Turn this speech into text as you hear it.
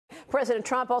President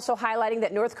Trump also highlighting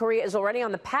that North Korea is already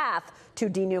on the path to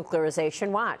denuclearization.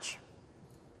 Watch.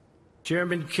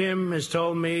 Chairman Kim has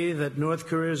told me that North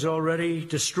Korea is already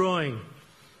destroying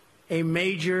a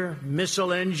major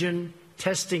missile engine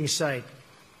testing site.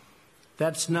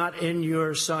 That's not in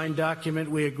your signed document.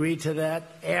 We agreed to that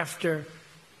after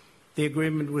the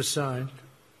agreement was signed.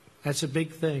 That's a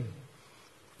big thing.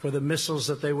 For the missiles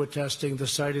that they were testing, the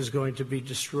site is going to be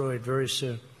destroyed very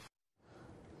soon.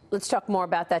 Let's talk more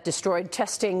about that destroyed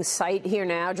testing site here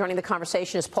now. Joining the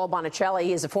conversation is Paul Bonicelli.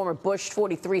 He is a former Bush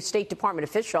 43 State Department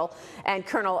official, and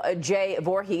Colonel Jay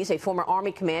Voorhees, a former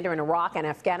Army commander in Iraq and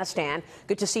Afghanistan.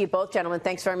 Good to see you both, gentlemen.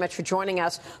 Thanks very much for joining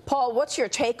us. Paul, what's your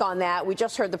take on that? We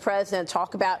just heard the president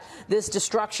talk about this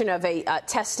destruction of a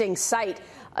testing site.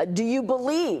 Do you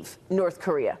believe North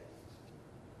Korea?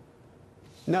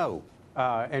 No,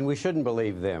 and we shouldn't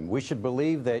believe them. We should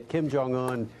believe that Kim Jong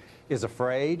Un is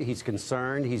afraid, he's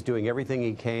concerned, he's doing everything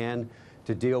he can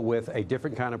to deal with a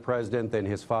different kind of president than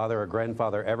his father or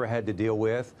grandfather ever had to deal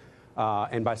with.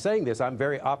 And by saying this, I'm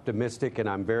very optimistic and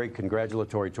I'm very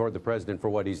congratulatory toward the president for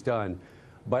what he's done.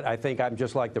 But I think I'm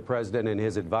just like the president and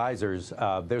his advisors.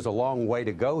 There's a long way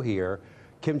to go here.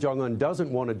 Kim Jong Un doesn't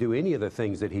want to do any of the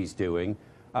things that he's doing.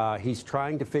 He's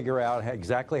trying to figure out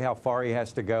exactly how far he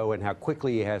has to go and how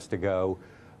quickly he has to go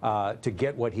to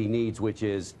get what he needs, which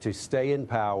is to stay in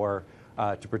power,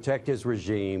 to protect his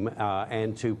regime,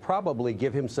 and to probably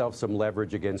give himself some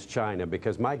leverage against China.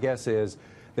 Because my guess is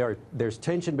there's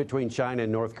tension between China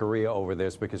and North Korea over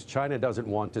this, because China doesn't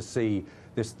want to see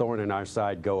this thorn in our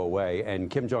side go away,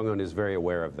 and Kim Jong Un is very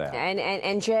aware of that.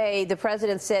 And Jay, the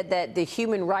president said that the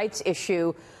human rights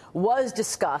issue was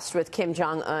discussed with Kim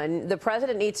Jong Un. The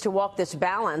president needs to walk this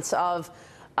balance of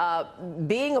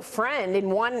being a friend in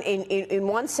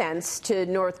one sense to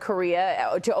North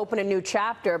Korea to open a new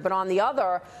chapter, but on the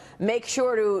other, make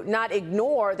sure to not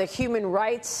ignore the human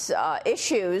rights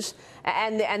issues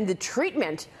and the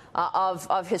treatment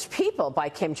of his people by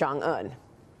Kim Jong Un.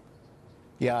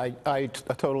 Yeah, I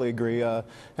totally agree, and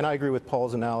I agree with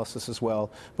Paul's analysis as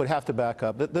well, but have to back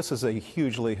up. This is a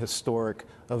hugely historic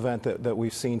event that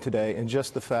we've seen today, and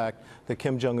just the fact that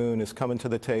Kim Jong Un is coming to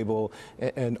the table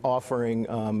and offering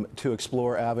to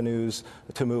explore avenues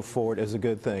to move forward is a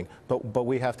good thing. But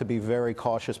we have to be very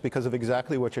cautious because of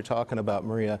exactly what you're talking about,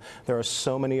 Maria. There are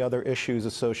so many other issues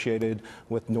associated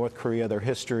with North Korea, their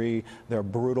history, their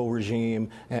brutal regime,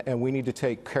 and we need to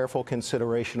take careful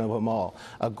consideration of them all.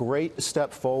 A great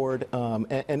step forward,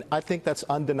 and I think that's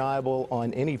undeniable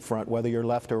on any front, whether you're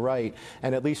left or right.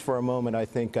 And at least for a moment, I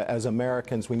think as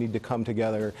Americans, we need to come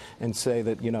together and say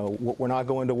that, you know, we're not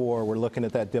going to war. We're looking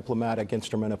at that diplomatic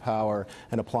instrument of power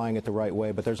and applying it the right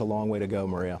way. But there's a long way to go,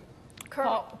 Maria.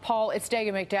 Paul, it's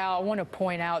Dagan McDowell. I want to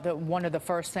point out that one of the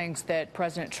first things that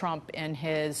President Trump in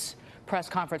his press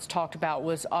conference talked about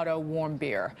was Otto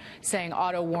Warmbier, saying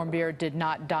Otto Warmbier did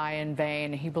not die in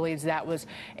vain. He believes that was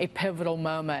a pivotal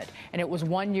moment. And it was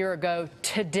 1 year ago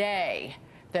today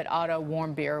that Otto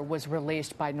Warmbier was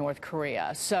released by North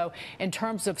Korea. So in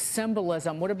terms of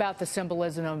symbolism, what about the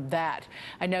symbolism of that?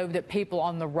 I know that people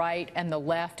on the right and the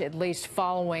left, at least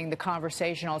following the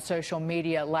conversation on social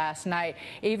media last night,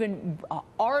 even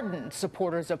ardent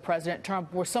supporters of President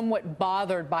Trump were somewhat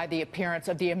bothered by the appearance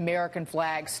of the American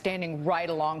flag standing right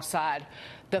alongside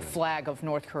the flag of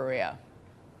North Korea.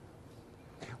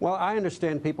 Well, I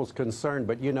understand people's concern,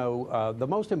 but, you know, the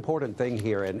most important thing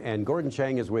here, and Gordon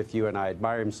Chang is with you, and I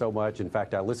admire him so much. In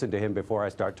fact, I listen to him before I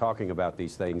start talking about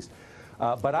these things.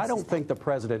 But I don't think the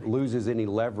president loses any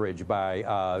leverage by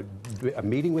a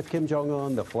meeting with Kim Jong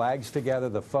Un, the flags together,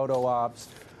 the photo ops,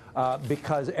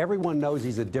 because everyone knows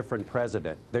he's a different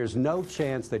president. There's no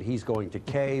chance that he's going to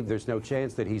cave. There's no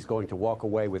chance that he's going to walk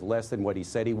away with less than what he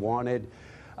said he wanted.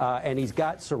 And he's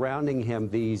got surrounding him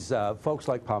these folks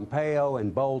like Pompeo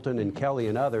and Bolton and Kelly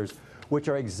and others, which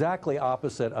are exactly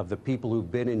opposite of the people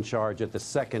who've been in charge at the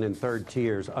second and third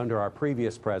tiers under our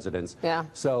previous presidents. Yeah.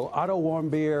 So Otto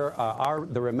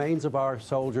Warmbier, the remains of our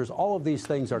soldiers, all of these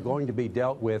things are going to be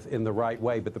dealt with in the right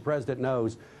way. But the president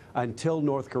knows until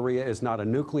North Korea is not a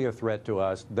nuclear threat to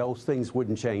us, those things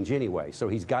wouldn't change anyway. So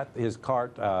he's got his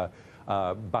cart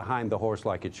behind the horse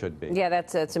like it should be. Yeah,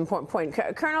 that's an important point.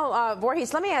 Colonel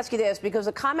Voorhees, let me ask you this, because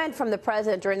a comment from the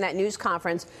president during that news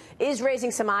conference is raising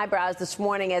some eyebrows this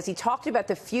morning as he talked about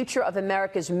the future of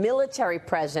America's military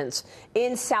presence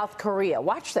in South Korea.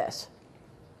 Watch this.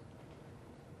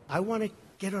 I want to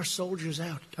get our soldiers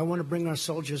out. I want to bring our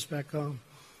soldiers back home.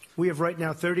 We have right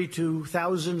now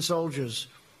 32,000 soldiers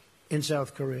in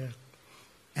South Korea,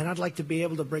 and I'd like to be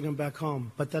able to bring them back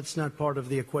home, but that's not part of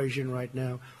the equation right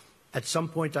now. At some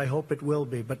point, I hope it will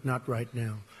be, but not right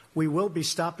now. We will be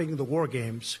stopping the war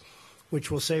games. which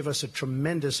will save us a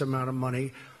tremendous amount of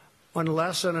money,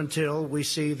 unless and until we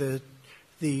see that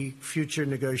the future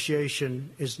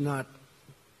negotiation is not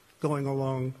going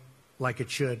along like it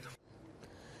should.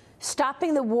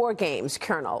 Stopping the war games,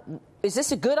 Colonel, is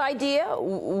this a good idea?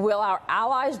 Will our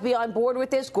allies be on board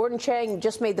with this? Gordon Chang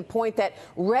just made the point that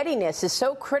readiness is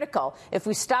so critical. If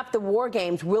we stop the war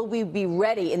games, will we be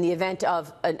ready in the event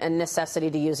of a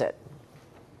necessity to use it?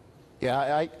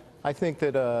 Yeah, I think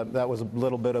that that was a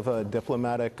little bit of a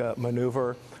diplomatic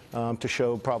maneuver to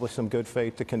show probably some good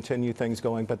faith to continue things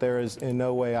going. But there is in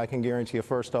no way I can guarantee you,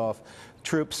 first off,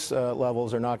 troops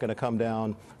levels are not going to come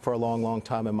down for a long, long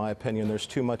time, in my opinion. There's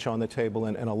too much on the table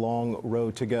and a long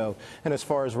road to go. And as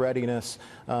far as readiness,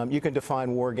 you can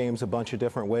define war games a bunch of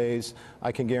different ways.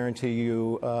 I can guarantee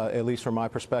you, at least from my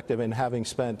perspective, and having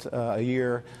spent a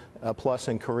year plus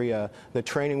in Korea, the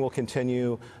training will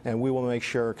continue, and we will make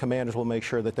sure, commanders will make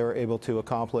sure that they're able to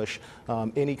accomplish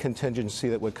any contingency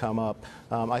that would come up.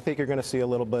 I think you're going to see a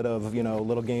little bit of,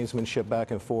 little gamesmanship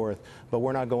back and forth, but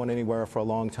we're not going anywhere for a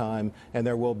long time, and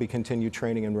there will be continued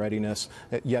training and readiness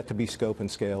yet to be scoped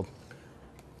and scaled.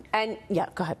 And yeah,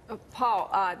 go ahead. Paul,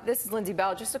 this is Lindsay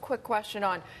Bell. Just a quick question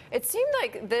on, it seemed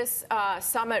like this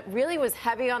summit really was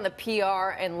heavy on the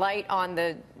PR and light on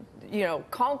the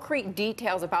concrete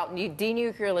details about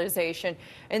denuclearization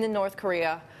in the North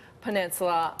Korea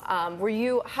peninsula.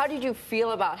 How did you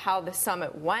feel about how the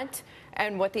summit went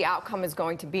and what the outcome is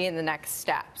going to be in the next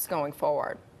steps going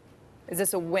forward? Is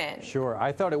this a win? Sure.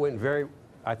 I thought it went very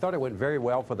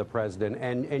well for the president.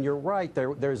 And you're right,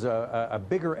 there's a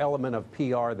bigger element of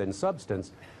PR than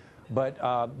substance. But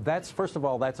first of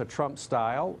all, that's a Trump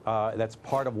style. That's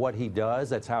part of what he does.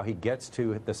 That's how he gets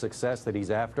to the success that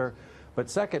he's after. But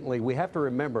secondly, we have to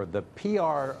remember the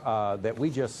PR that we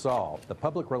just saw, the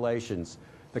public relations,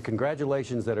 the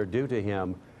congratulations that are due to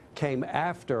him, came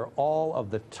after all of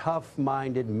the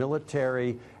tough-minded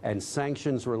military and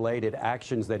sanctions-related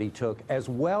actions that he took, as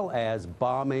well as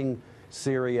bombing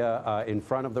Syria in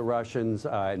front of the Russians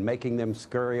and making them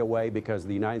scurry away because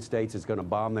the United States is going to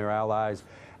bomb their allies.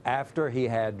 After he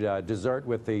had dessert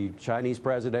with the Chinese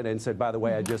president and said, by the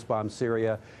way, I just bombed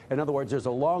Syria. In other words, there's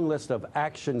a long list of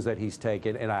actions that he's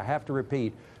taken, and I have to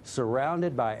repeat,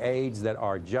 surrounded by aides that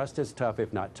are just as tough,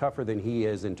 if not tougher than he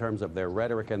is in terms of their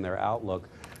rhetoric and their outlook.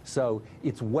 So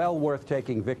it's well worth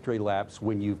taking victory laps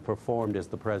when you've performed as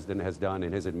the president has done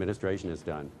and his administration has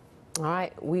done. All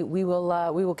right, we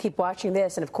will keep watching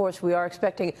this, and of course we are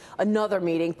expecting another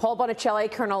meeting. Paul Bonicelli,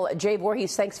 Colonel Jay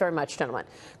Voorhees, thanks very much, gentlemen.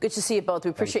 Good to see you both.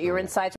 We appreciate your insights.